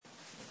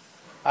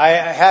I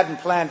hadn't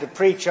planned to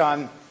preach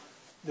on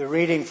the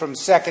reading from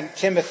 2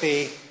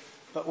 Timothy,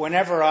 but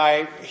whenever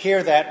I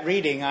hear that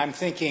reading, I'm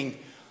thinking,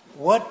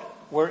 what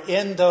were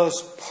in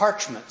those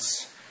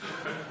parchments?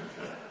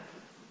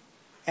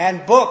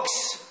 And books.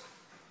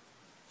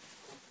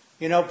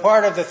 You know,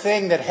 part of the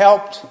thing that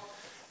helped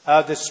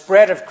the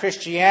spread of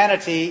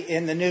Christianity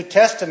in the New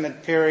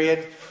Testament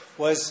period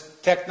was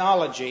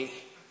technology.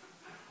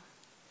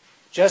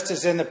 Just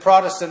as in the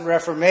Protestant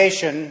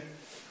Reformation,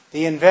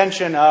 the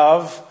invention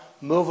of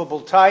movable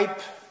type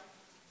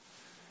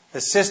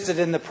assisted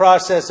in the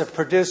process of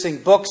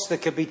producing books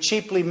that could be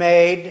cheaply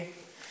made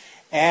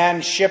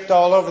and shipped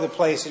all over the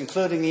place,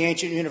 including the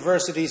ancient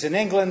universities in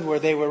England, where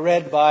they were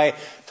read by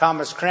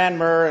Thomas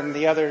Cranmer and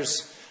the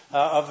others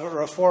of a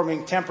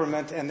reforming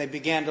temperament, and they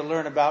began to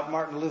learn about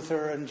Martin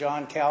Luther and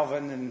John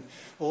Calvin and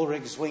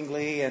Ulrich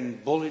Zwingli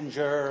and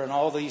Bullinger and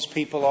all these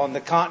people on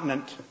the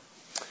continent.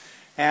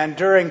 And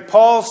during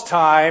Paul's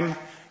time,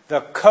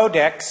 the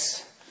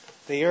Codex,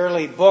 the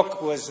early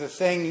book, was the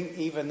thing,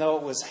 even though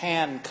it was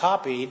hand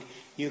copied,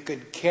 you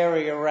could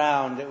carry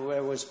around. It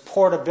was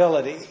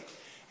portability,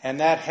 and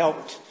that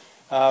helped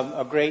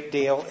a great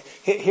deal.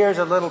 Here's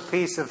a little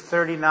piece of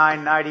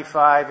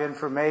 $39.95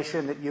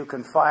 information that you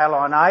can file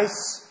on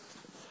ice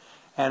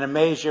and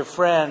amaze your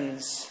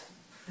friends.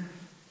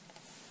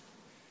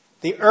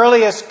 The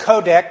earliest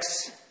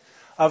codex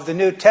of the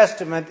New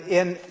Testament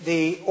in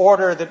the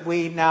order that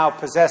we now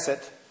possess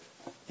it,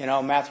 you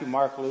know, Matthew,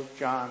 Mark, Luke,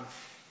 John,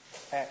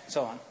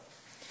 so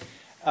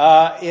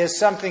on, is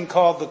something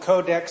called the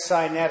Codex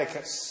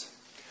Sinaiticus,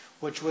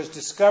 which was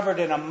discovered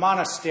in a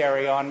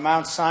monastery on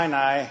Mount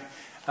Sinai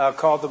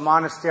called the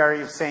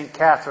Monastery of St.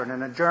 Catherine.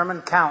 And a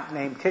German count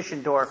named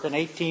Tischendorf in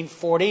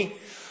 1840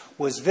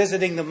 was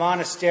visiting the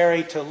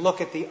monastery to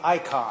look at the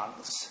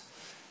icons.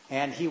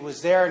 And he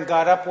was there and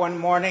got up one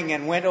morning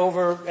and went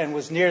over and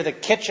was near the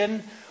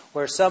kitchen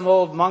where some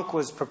old monk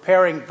was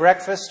preparing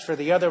breakfast for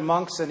the other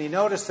monks, and he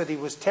noticed that he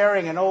was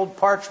tearing an old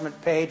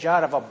parchment page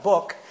out of a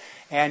book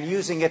and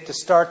using it to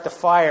start the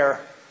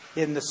fire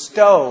in the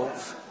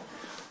stove.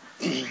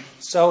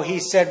 So he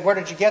said, "Where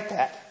did you get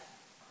that?"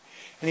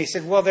 And he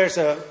said, "Well, there's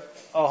a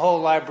whole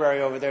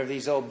library over there of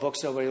these old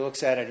books. Nobody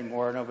looks at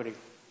anymore. Nobody."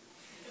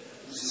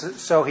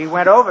 So he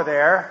went over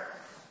there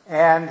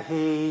and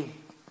he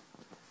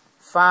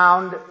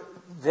found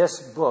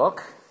this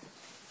book,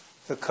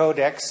 the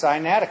Codex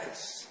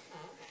Sinaiticus.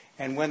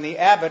 And when the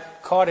abbot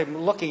caught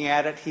him looking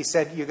at it, he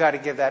said, "You got to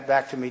give that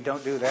back to me.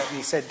 Don't do that." And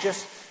he said,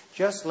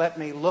 just let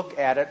me look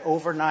at it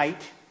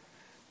overnight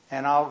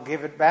and I'll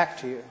give it back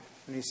to you.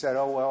 And he said,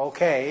 "Oh, well,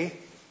 okay."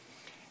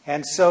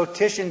 And so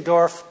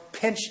Tischendorf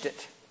pinched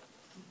it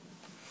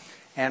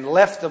and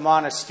left the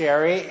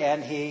monastery,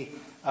 and he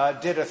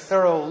did a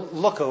thorough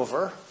look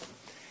over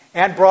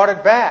and brought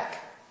it back.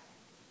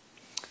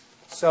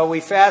 So we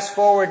fast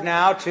forward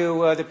now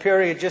to the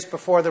period just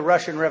before the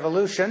Russian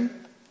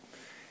Revolution.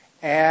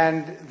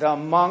 And the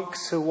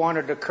monks who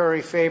wanted to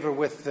curry favor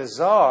with the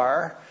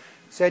Tsar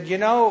said, "You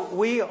know,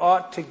 we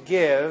ought to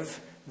give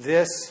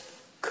this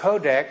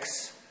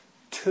codex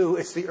to,"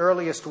 it's the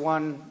earliest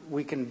one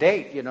we can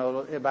date, you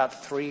know,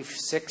 about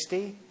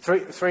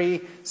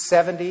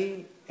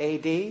 370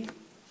 AD.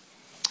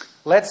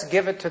 "Let's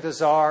give it to the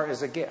Tsar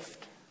as a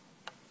gift."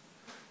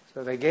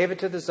 So they gave it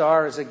to the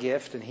Tsar as a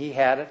gift, and he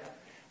had it.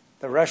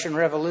 The Russian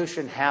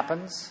Revolution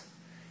happens,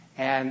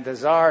 and the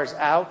Tsar's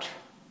out,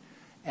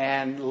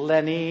 and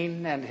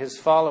Lenin and his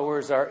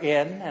followers are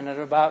in. And at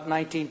about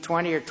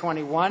 1920 or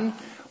 21,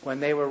 when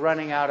they were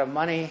running out of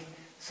money,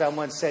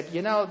 someone said,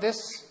 "You know,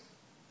 this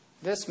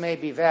may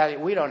be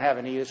valuable. We don't have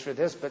any use for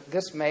this, but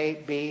this may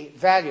be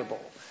valuable.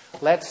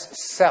 Let's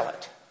sell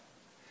it."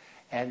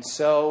 And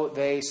so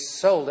they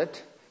sold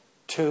it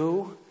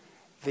to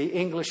the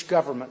English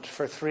government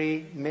for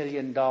 $3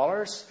 million.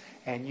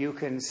 And you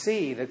can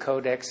see the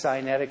Codex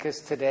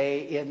Sinaiticus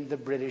today in the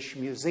British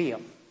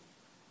Museum.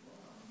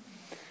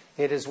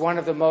 It is one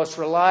of the most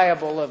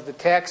reliable of the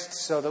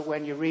texts, so that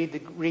when you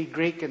read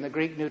Greek in the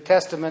Greek New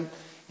Testament,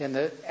 in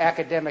the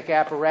academic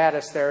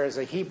apparatus, there is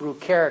a Hebrew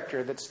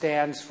character that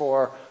stands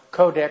for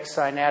Codex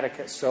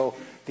Sinaiticus. So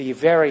the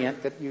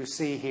variant that you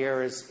see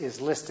here is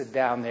listed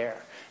down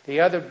there. The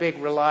other big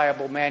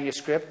reliable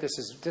manuscript, this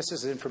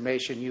is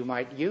information you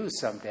might use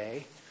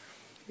someday,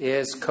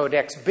 is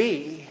Codex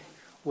B,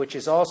 which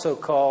is also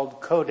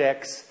called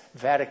Codex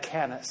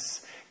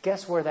Vaticanus.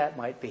 Guess where that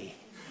might be?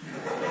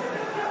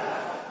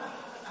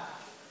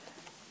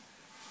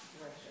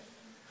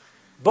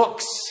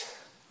 Books.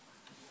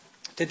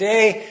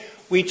 Today,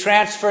 we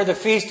transfer the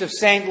Feast of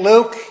St.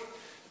 Luke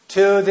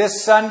to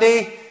this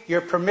Sunday. You're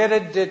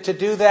permitted to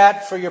do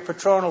that for your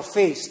patronal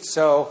feast.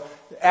 So,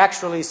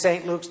 actually,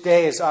 St. Luke's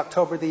Day is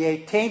October the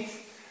 18th,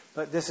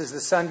 but this is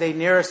the Sunday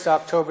nearest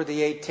October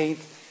the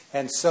 18th,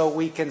 and so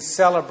we can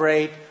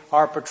celebrate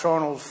our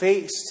patronal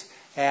feast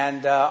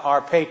and our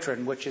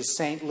patron, which is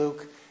St.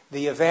 Luke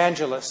the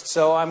Evangelist.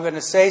 So I'm going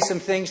to say some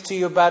things to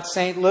you about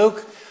St.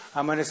 Luke.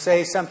 I'm going to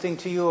say something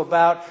to you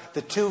about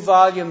the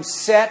 2-volume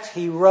set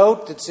he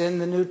wrote that's in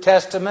the New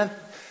Testament,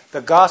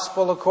 the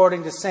Gospel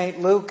according to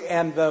St. Luke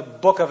and the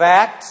book of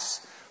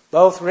Acts,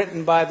 both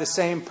written by the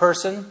same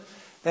person.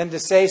 Then to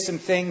say some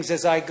things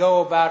as I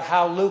go about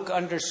how Luke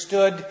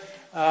understood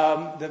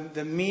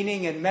the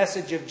meaning and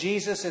message of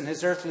Jesus in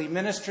his earthly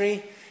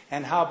ministry,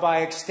 and how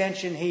by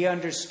extension he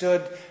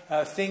understood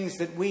things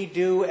that we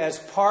do as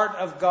part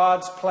of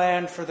God's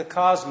plan for the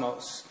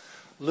cosmos.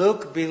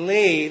 Luke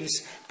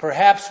believes,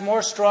 perhaps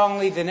more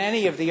strongly than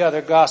any of the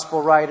other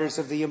gospel writers,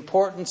 of the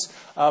importance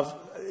of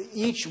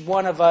each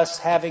one of us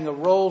having a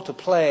role to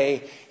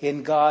play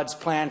in God's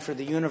plan for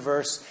the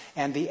universe,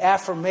 and the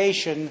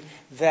affirmation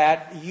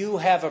that you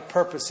have a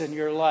purpose in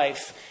your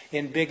life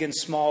in big and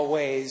small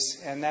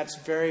ways, and that's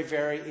very,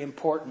 very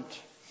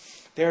important.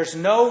 There's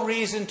no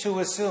reason to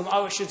assume,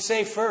 I should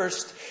say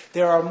first,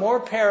 there are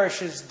more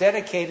parishes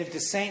dedicated to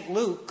St.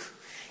 Luke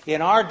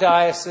in our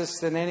diocese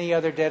than any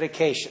other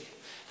dedication.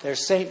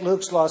 There's St.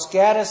 Luke's Los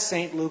Gatos,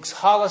 St. Luke's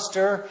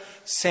Hollister,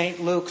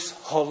 St. Luke's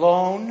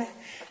Holone,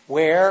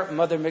 where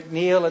Mother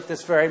McNeil at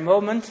this very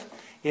moment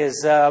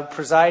is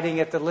presiding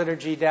at the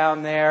liturgy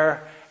down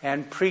there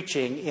and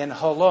preaching in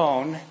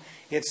Holone.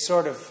 It's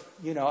sort of,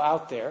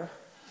 out there.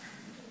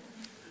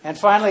 And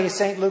finally,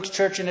 St. Luke's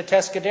Church in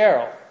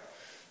Atascadero.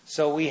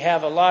 So we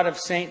have a lot of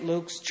St.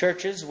 Luke's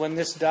churches. When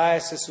this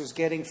diocese was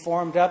getting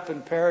formed up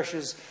and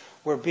parishes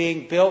were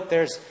being built,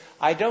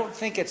 I don't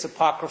think it's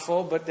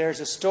apocryphal, but there's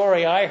a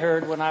story I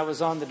heard when I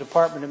was on the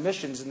Department of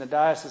Missions in the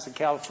Diocese of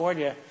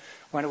California,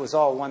 when it was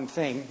all one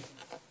thing,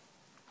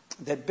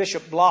 that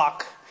Bishop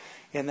Bloch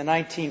in the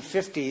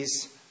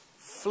 1950s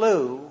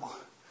flew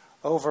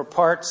over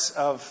parts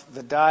of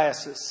the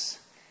diocese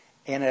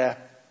in a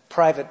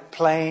private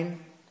plane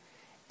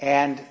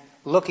and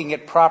looking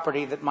at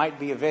property that might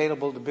be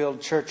available to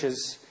build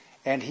churches,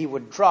 and he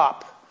would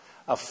drop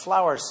a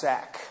flour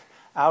sack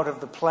out of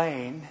the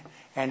plane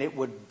and it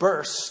would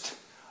burst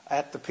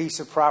at the piece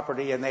of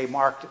property, and they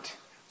marked it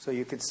so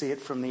you could see it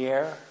from the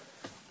air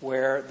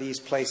where these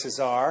places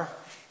are.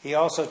 He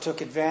also took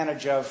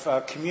advantage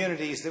of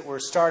communities that were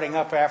starting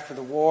up after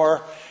the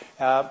war,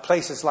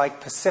 places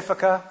like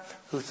Pacifica,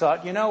 who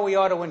thought, we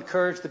ought to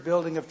encourage the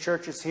building of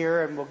churches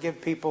here, and we'll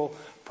give people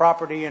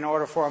property in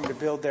order for them to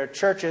build their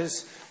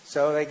churches.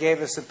 So they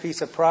gave us a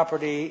piece of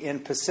property in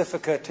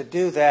Pacifica to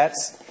do that,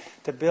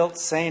 to build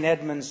St.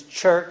 Edmund's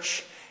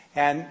Church.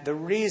 And the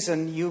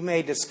reason you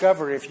may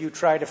discover, if you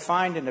try to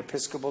find an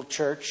Episcopal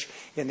church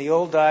in the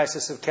old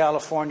Diocese of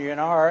California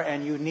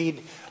and you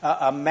need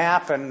a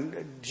map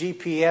and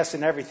GPS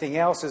and everything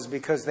else, is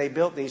because they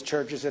built these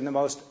churches in the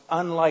most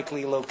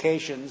unlikely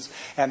locations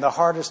and the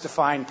hardest to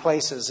find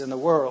places in the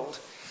world.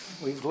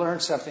 We've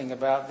learned something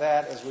about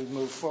that as we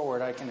move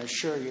forward, I can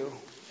assure you.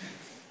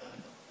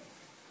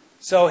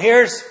 So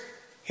here's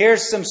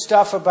some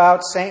stuff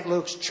about St.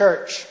 Luke's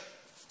Church,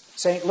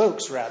 St.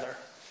 Luke's rather.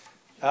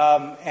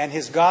 And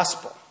his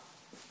gospel.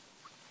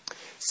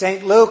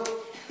 St. Luke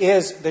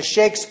is the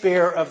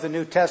Shakespeare of the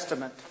New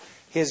Testament.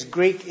 His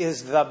Greek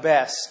is the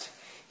best.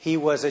 He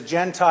was a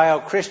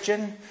Gentile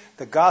Christian.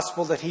 The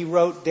gospel that he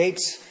wrote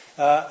dates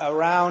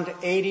around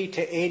 80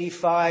 to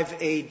 85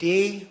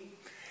 AD.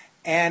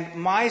 And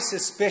my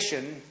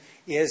suspicion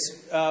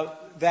is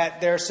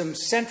that there are some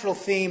central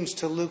themes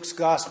to Luke's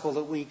gospel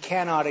that we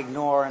cannot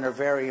ignore and are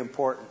very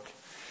important.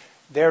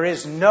 There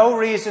is no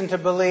reason to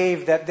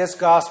believe that this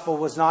gospel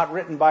was not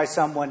written by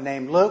someone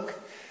named Luke.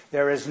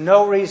 There is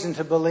no reason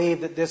to believe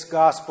that this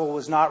gospel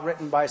was not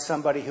written by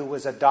somebody who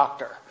was a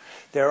doctor.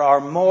 There are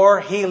more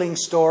healing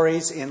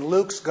stories in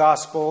Luke's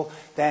gospel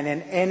than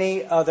in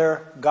any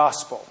other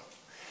gospel.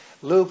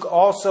 Luke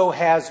also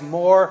has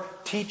more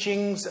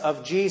teachings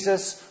of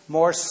Jesus,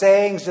 more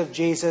sayings of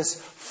Jesus,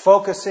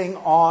 focusing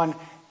on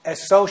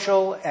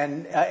social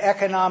and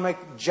economic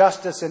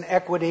justice and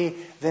equity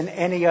than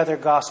any other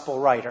gospel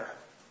writer.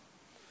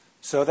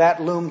 So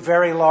that loomed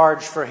very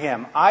large for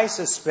him. I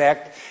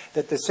suspect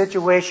that the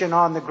situation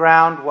on the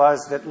ground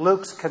was that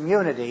Luke's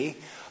community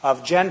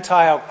of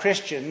Gentile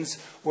Christians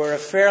were a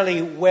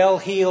fairly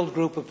well-heeled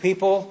group of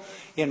people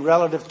in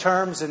relative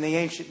terms in the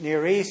ancient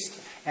Near East,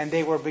 and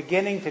they were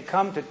beginning to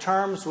come to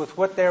terms with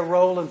what their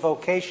role and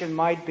vocation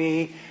might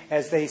be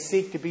as they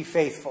seek to be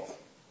faithful.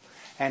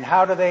 And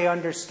how do they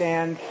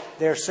understand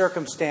their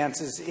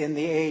circumstances in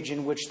the age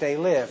in which they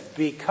live?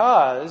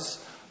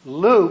 Because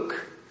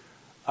Luke,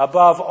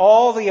 above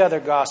all the other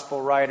gospel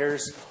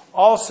writers,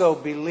 also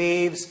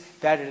believes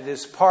that it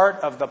is part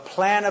of the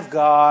plan of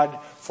God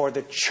for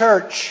the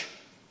church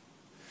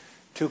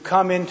to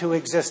come into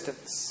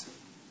existence.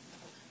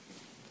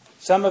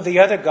 Some of the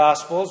other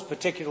gospels,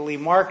 particularly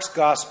Mark's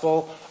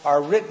gospel,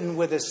 are written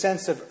with a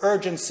sense of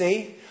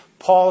urgency.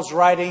 Paul's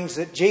writings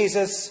that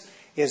Jesus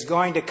is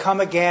going to come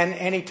again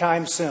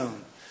anytime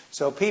soon.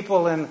 So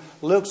people in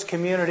Luke's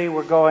community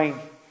were going,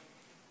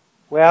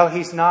 well,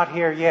 he's not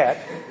here yet.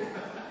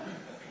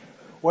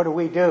 What do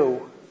we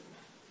do?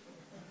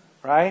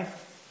 Right?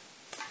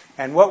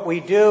 And what we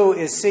do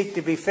is seek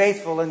to be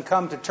faithful and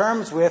come to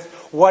terms with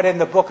what in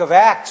the book of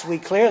Acts we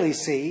clearly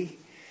see,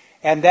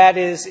 and that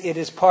is, it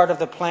is part of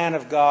the plan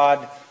of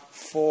God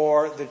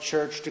for the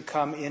church to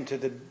come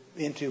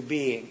into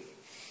being.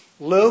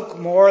 Luke,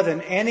 more than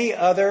any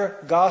other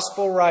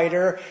gospel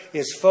writer,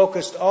 is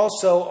focused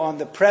also on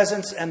the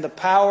presence and the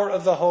power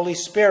of the Holy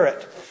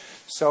Spirit.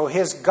 So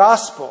his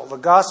gospel, the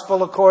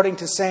gospel according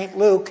to St.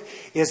 Luke,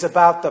 is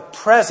about the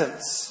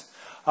presence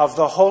of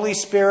the Holy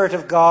Spirit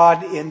of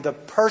God in the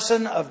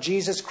person of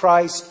Jesus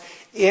Christ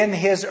in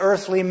his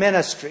earthly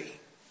ministry.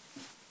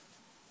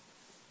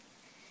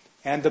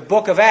 And the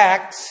book of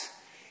Acts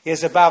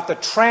is about the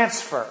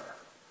transfer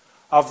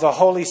of the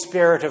Holy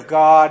Spirit of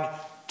God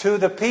to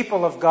the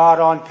people of God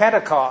on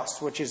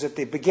Pentecost, which is at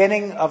the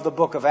beginning of the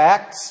book of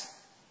Acts.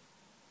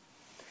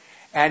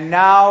 And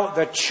now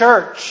the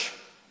church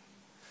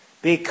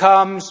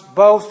becomes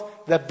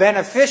both the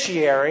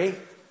beneficiary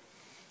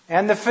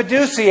and the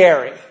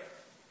fiduciary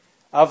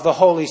of the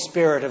Holy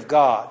Spirit of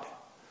God.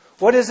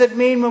 What does it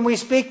mean when we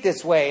speak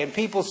this way? And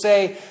people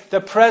say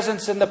the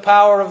presence and the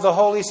power of the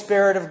Holy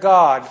Spirit of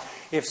God.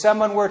 If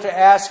someone were to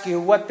ask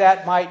you what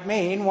that might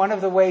mean, one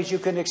of the ways you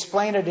can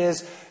explain it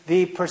is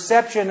the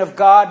perception of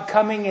God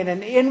coming in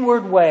an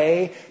inward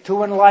way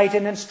to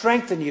enlighten and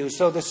strengthen you.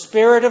 So the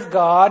Spirit of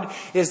God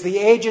is the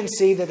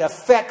agency that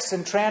affects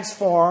and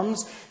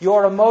transforms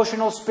your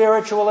emotional,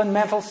 spiritual, and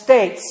mental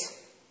states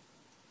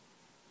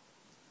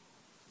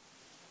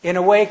in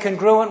a way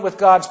congruent with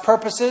God's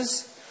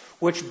purposes,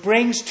 which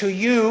brings to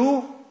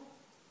you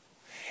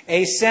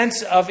a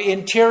sense of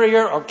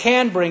interior, or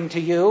can bring to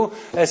you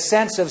a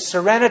sense of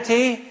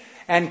serenity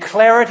and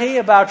clarity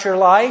about your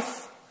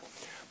life.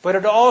 But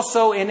it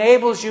also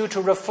enables you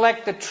to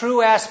reflect the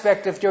true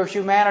aspect of your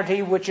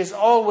humanity, which is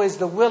always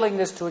the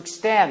willingness to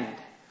extend,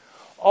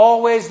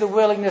 always the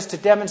willingness to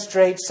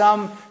demonstrate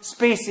some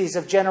species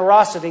of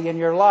generosity in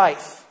your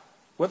life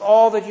with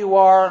all that you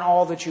are and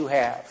all that you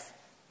have.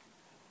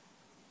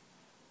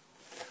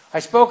 I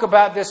spoke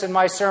about this in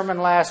my sermon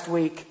last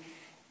week.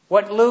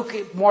 What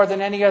Luke, more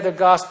than any other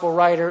gospel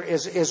writer,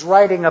 is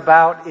writing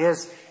about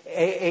is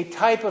a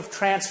type of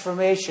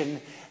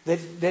transformation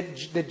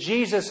that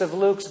Jesus of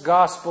Luke's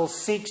gospel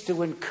seeks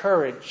to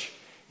encourage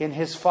in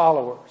his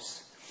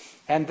followers.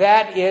 And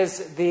that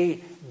is the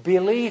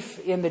belief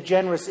in the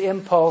generous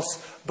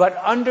impulse, but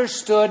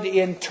understood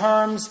in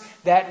terms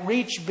that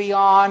reach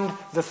beyond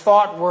the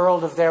thought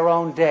world of their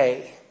own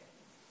day.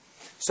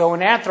 So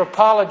an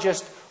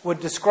anthropologist would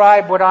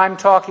describe what I'm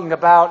talking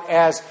about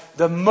as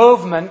the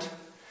movement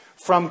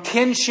from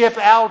kinship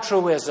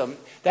altruism.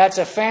 That's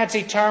a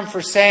fancy term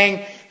for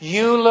saying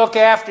you look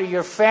after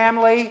your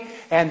family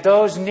and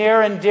those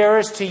near and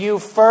dearest to you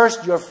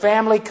first. Your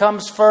family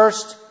comes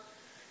first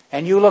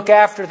and you look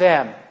after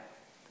them.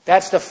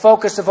 That's the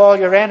focus of all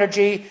your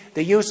energy,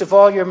 the use of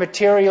all your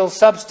material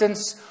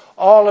substance,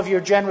 all of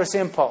your generous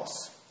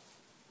impulse.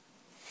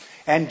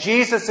 And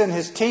Jesus in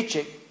his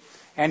teaching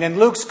and in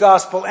Luke's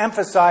gospel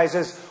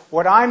emphasizes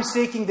what I'm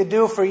seeking to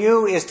do for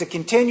you is to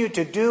continue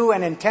to do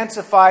and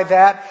intensify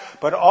that,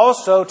 but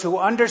also to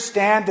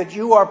understand that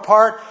you are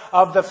part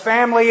of the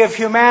family of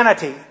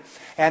humanity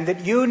and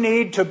that you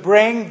need to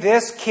bring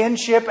this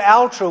kinship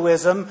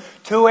altruism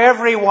to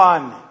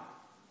everyone.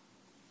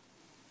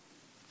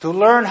 To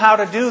learn how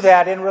to do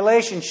that in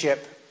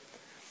relationship.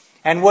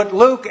 And what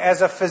Luke,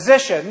 as a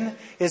physician,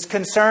 is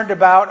concerned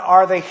about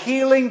are the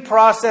healing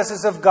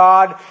processes of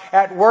God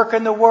at work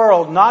in the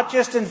world, not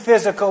just in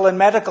physical and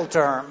medical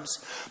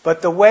terms,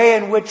 but the way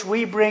in which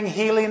we bring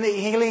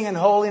healing and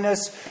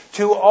holiness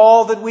to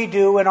all that we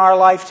do in our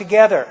life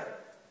together.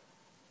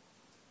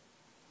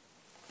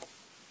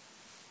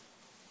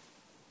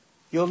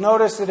 You'll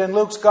notice that in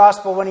Luke's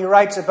gospel, when he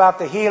writes about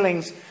the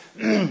healings,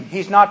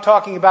 he's not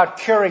talking about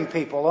curing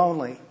people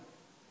only.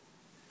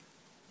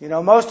 You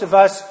know, most of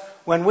us,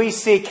 when we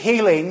seek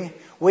healing,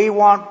 we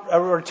want a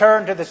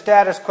return to the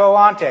status quo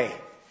ante.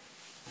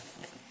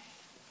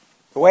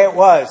 The way it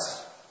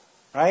was,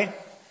 right?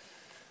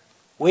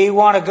 We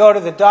want to go to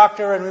the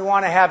doctor and we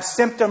want to have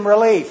symptom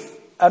relief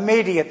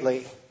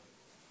immediately.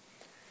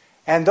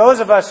 And those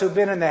of us who've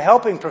been in the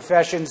helping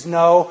professions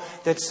know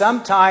that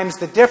sometimes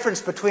the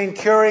difference between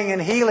curing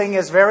and healing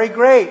is very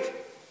great.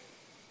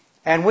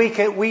 And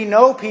we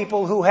know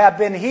people who have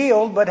been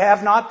healed but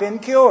have not been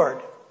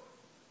cured.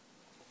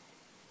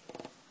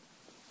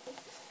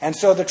 And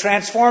so the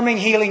transforming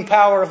healing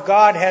power of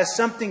God has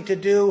something to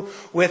do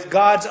with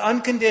God's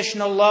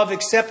unconditional love,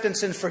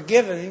 acceptance, and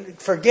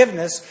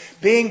forgiveness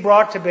being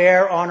brought to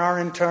bear on our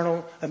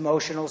internal,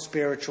 emotional,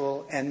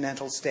 spiritual, and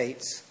mental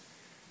states.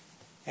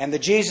 And the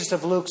Jesus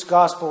of Luke's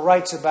gospel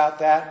writes about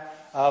that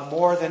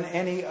more than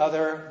any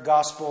other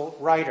gospel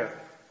writer.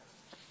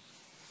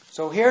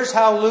 So here's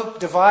how Luke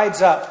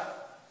divides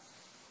up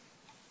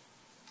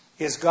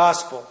his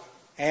gospel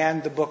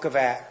and the book of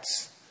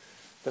Acts.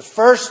 The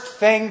first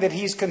thing that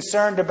he's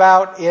concerned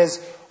about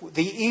is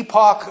the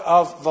epoch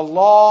of the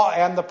law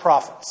and the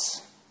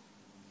prophets.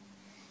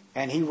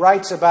 And he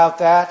writes about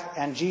that,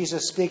 and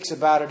Jesus speaks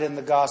about it in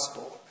the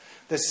gospel.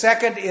 The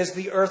second is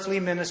the earthly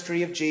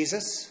ministry of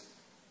Jesus.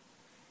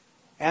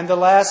 And the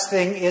last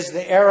thing is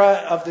the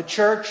era of the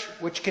church,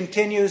 which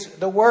continues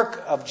the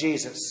work of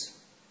Jesus.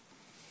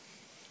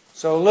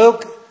 So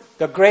Luke,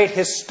 the great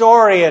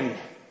historian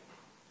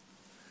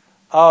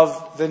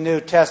of the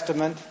New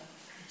Testament,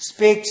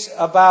 speaks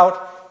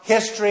about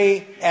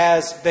history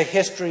as the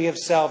history of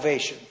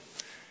salvation.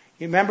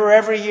 You remember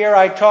every year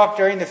I talk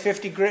during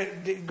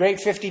the great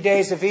 50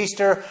 days of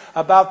Easter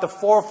about the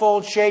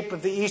fourfold shape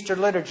of the Easter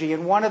liturgy,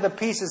 and one of the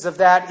pieces of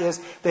that is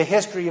the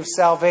history of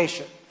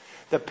salvation.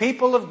 The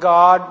people of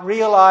God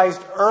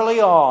realized early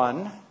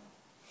on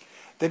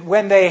that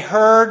when they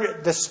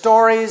heard the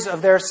stories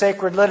of their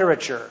sacred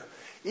literature,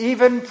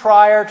 even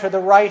prior to the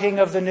writing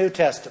of the New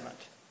Testament,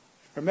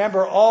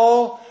 remember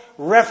all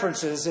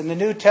references in the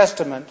New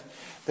Testament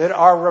that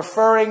are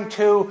referring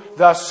to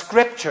the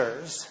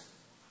Scriptures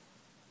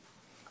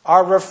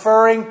are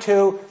referring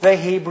to the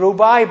Hebrew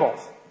Bible.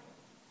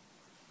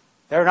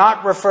 They're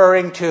not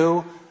referring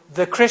to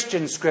the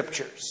Christian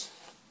Scriptures.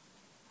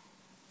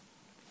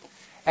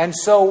 And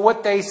so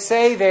what they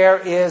say there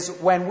is,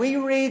 when we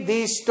read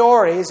these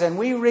stories and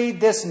we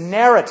read this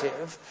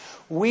narrative,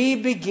 we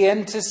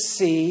begin to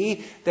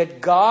see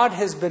that God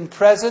has been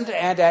present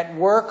and at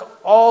work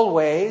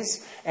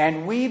always,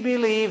 and we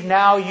believe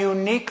now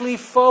uniquely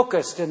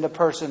focused in the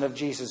person of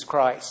Jesus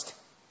Christ.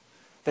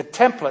 The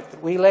template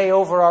that we lay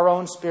over our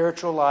own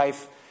spiritual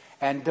life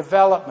and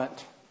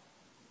development.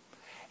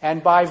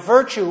 And by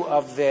virtue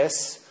of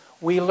this,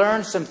 we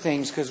learn some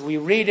things because we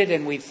read it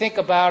and we think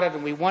about it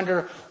and we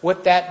wonder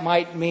what that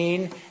might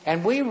mean.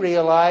 And we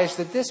realize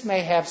that this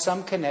may have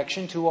some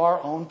connection to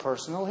our own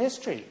personal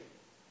history.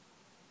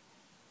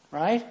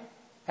 Right?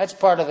 That's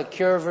part of the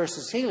cure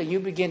versus healing. You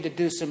begin to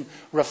do some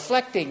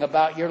reflecting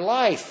about your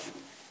life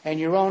and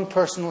your own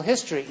personal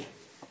history.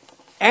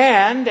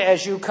 And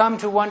as you come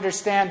to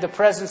understand the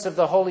presence of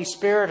the Holy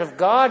Spirit of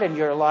God in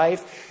your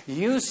life,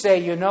 you say,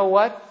 you know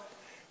what?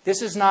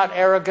 This is not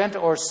arrogant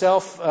or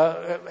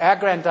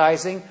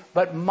self-aggrandizing,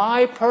 but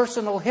my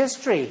personal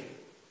history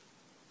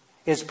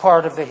is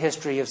part of the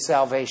history of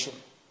salvation.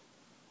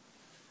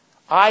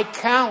 I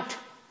count.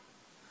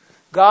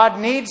 God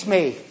needs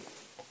me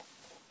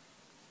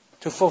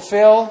to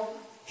fulfill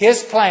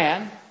His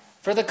plan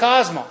for the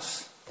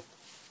cosmos.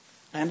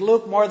 And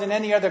Luke, more than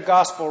any other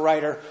gospel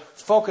writer,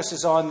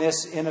 focuses on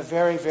this in a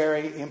very,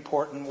 very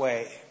important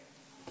way.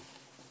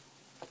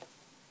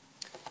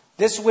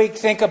 This week,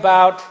 think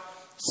about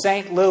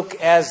St. Luke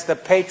as the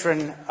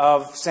patron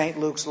of St.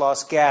 Luke's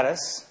Los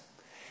Gatos,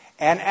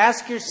 and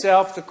ask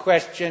yourself the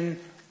question,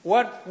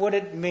 what would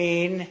it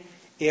mean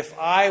if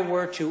I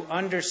were to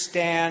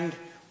understand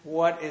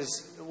what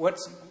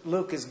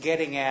Luke is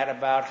getting at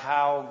about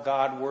how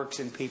God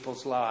works in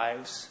people's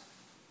lives?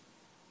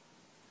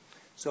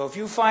 So if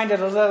you find it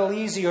a little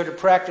easier to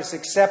practice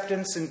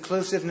acceptance,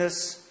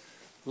 inclusiveness,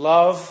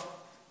 love,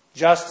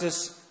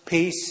 justice,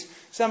 peace,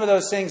 some of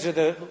those things are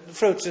the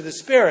fruits of the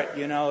Spirit,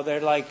 you know.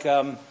 They're like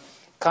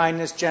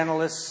kindness,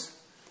 gentleness,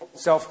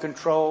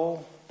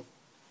 self-control.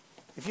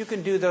 If you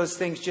can do those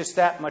things just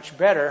that much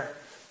better,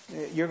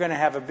 you're going to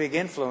have a big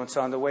influence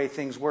on the way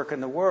things work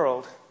in the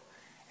world.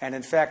 And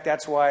in fact,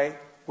 that's why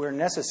we're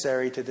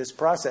necessary to this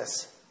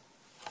process.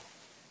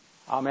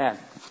 Amen.